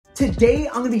Today,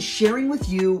 I'm gonna be sharing with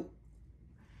you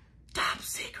top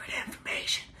secret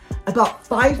information about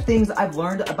 5 things I've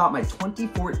learned about my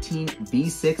 2014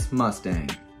 V6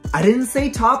 Mustang. I didn't say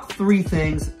top 3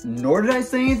 things, nor did I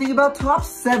say anything about top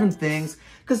 7 things,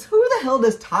 because who the hell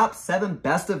does top 7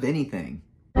 best of anything?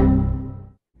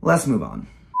 Let's move on.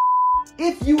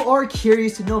 If you are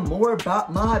curious to know more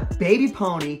about my baby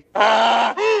pony,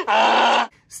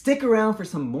 stick around for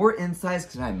some more insights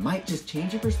because I might just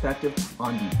change your perspective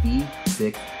on the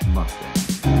V6 Mustang.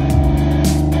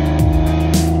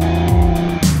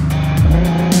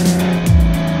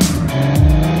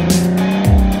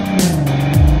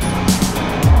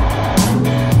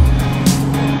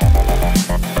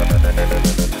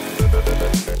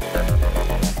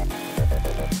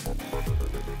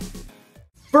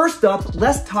 First up,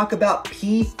 let's talk about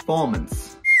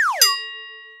performance.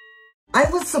 I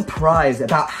was surprised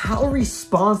about how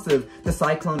responsive the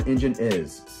Cyclone engine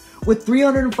is. With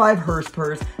 305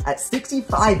 horsepower at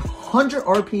 6,500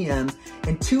 RPMs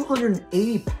and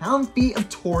 280 pound-feet of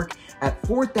torque at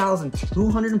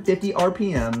 4,250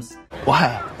 RPMs.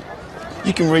 Wow,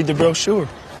 you can read the brochure.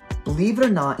 Believe it or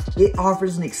not, it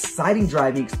offers an exciting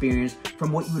driving experience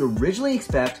from what you would originally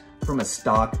expect from a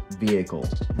stock vehicle.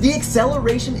 The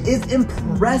acceleration is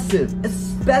impressive,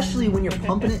 especially when you're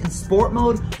pumping it in sport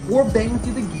mode or banging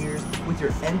through the gears with your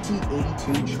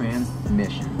MT82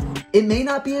 transmission. It may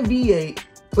not be a V8,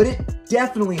 but it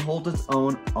definitely holds its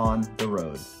own on the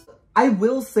road. I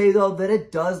will say though that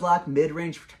it does lack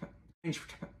mid-range.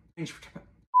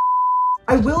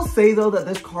 I will say though that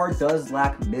this car does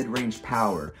lack mid-range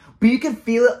power, but you can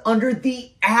feel it under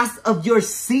the ass of your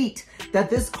seat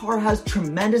that this car has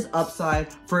tremendous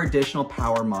upside for additional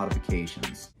power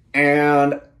modifications.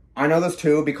 And I know this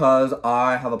too because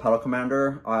I have a pedal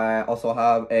commander. I also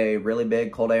have a really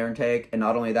big cold air intake, and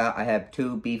not only that, I have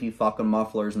 2 beefy fucking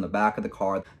mufflers in the back of the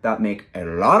car that make a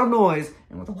lot of noise,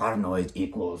 and with a lot of noise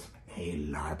equals a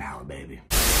lot of power, baby.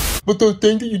 But the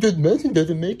thing that you just mentioned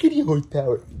doesn't make any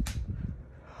horsepower.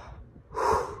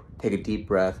 Take a deep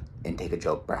breath and take a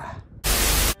joke breath.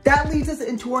 That leads us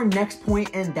into our next point,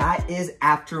 and that is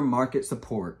aftermarket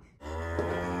support.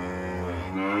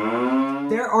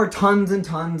 There are tons and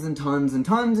tons and tons and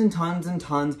tons and tons and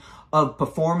tons of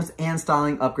performance and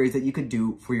styling upgrades that you could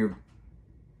do for your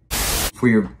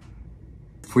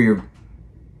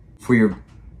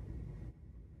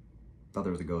thought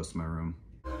there was a ghost in my room.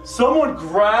 Someone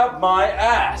grab my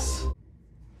ass!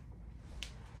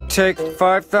 Take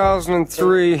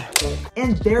 5003.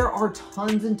 And there are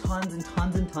tons and tons and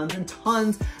tons and tons and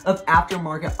tons of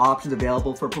aftermarket options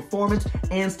available for performance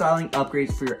and styling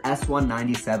upgrades for your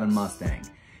S197 Mustang.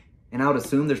 And I would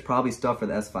assume there's probably stuff for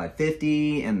the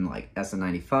S550 and like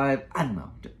S95. I don't know.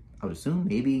 I would assume,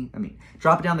 maybe. I mean,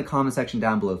 drop it down in the comment section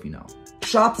down below if you know.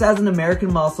 Shops as an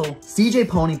American Muscle, CJ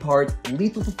Pony Parts,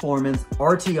 Lethal Performance,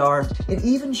 RTR, and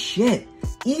even shit.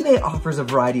 eBay offers a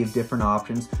variety of different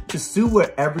options to suit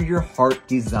whatever your heart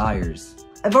desires.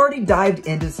 I've already dived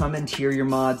into some interior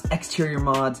mods, exterior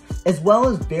mods, as well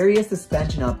as various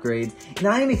suspension upgrades, and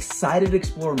I am excited to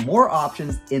explore more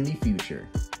options in the future.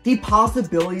 The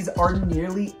possibilities are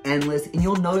nearly endless, and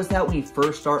you'll notice that when you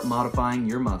first start modifying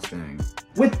your Mustang.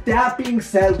 With that being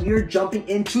said, we are jumping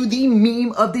into the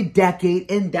meme of the decade,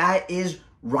 and that is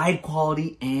ride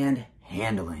quality and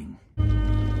handling.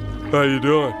 How you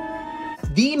doing?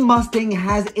 The Mustang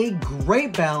has a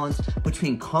great balance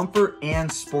between comfort and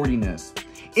sportiness.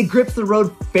 It grips the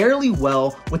road fairly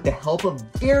well with the help of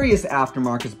various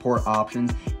aftermarket support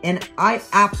options, and I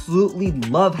absolutely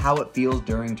love how it feels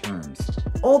during turns.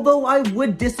 Although I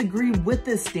would disagree with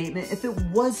this statement if it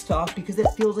was stock, because it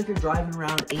feels like you're driving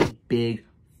around a big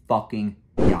fucking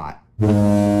yacht.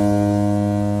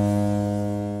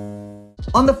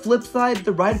 On the flip side,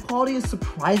 the ride quality is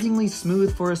surprisingly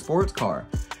smooth for a sports car,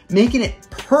 making it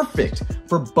perfect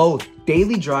for both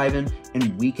daily driving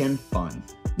and weekend fun.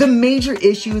 The major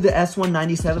issue the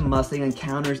S197 Mustang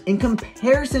encounters in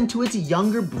comparison to its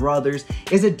younger brothers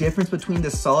is a difference between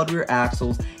the solid rear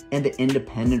axles and the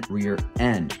independent rear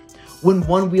end. When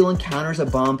one wheel encounters a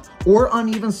bump or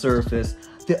uneven surface,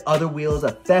 the other wheel is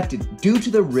affected due to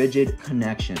the rigid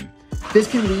connection. This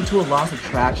can lead to a loss of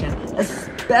traction,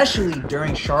 especially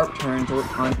during sharp turns or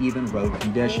uneven road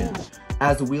conditions,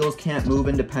 as the wheels can't move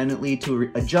independently to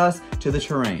adjust to the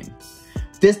terrain.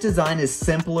 This design is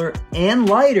simpler and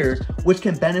lighter, which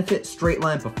can benefit straight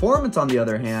line performance on the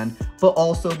other hand, but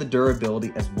also the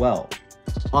durability as well.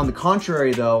 On the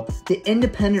contrary though, the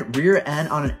independent rear end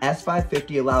on an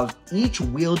S550 allows each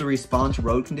wheel to respond to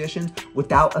road conditions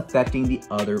without affecting the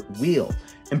other wheel,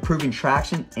 improving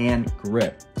traction and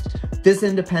grip. This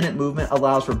independent movement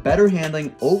allows for better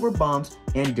handling over bumps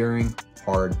and during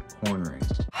hard cornering.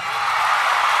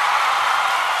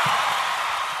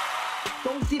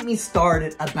 Don't get me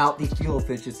started about the fuel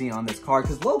efficiency on this car,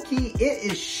 because low-key,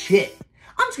 it is shit.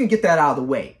 I'm just gonna get that out of the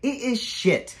way. It is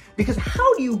shit. Because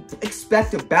how do you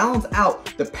expect to balance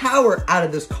out the power out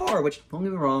of this car, which, don't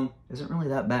get me wrong, isn't really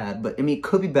that bad, but I mean, it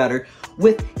could be better,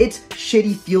 with its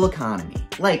shitty fuel economy?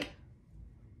 Like,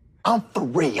 I'm for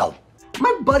real.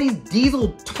 my buddy's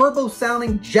diesel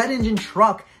turbo-sounding jet engine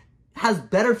truck has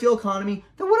better fuel economy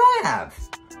than what I have.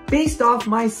 Based off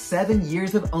my 7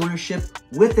 years of ownership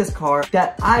with this car,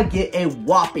 that I get a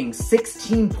whopping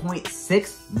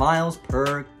 16.6 miles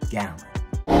per gallon.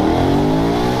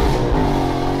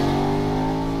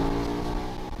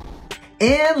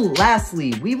 And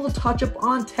lastly, we will touch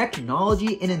upon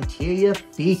technology and interior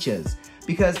features,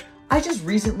 because I just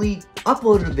recently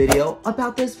uploaded a video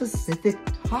about this specific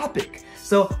topic.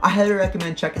 So I highly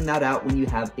recommend checking that out when you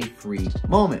have a free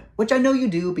moment, which I know you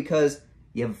do because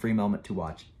you have a free moment to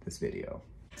watch this video.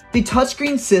 The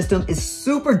touchscreen system is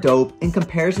super dope in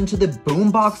comparison to the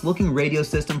boombox looking radio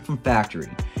system from factory.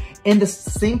 And the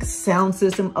sync sound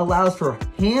system allows for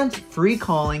hands-free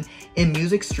calling and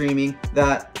music streaming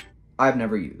that I've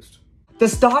never used. The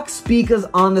stock speakers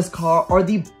on this car are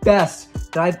the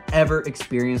best that I've ever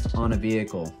experienced on a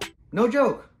vehicle. No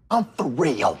joke. I'm for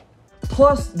real.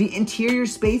 Plus, the interior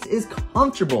space is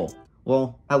comfortable.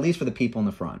 Well, at least for the people in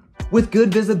the front. With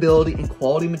good visibility and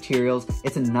quality materials,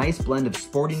 it's a nice blend of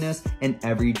sportiness and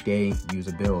everyday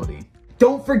usability.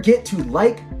 Don't forget to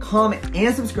like, comment,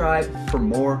 and subscribe for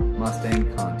more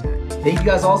Mustang content. Thank you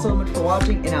guys all so much for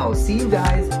watching, and I will see you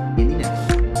guys in the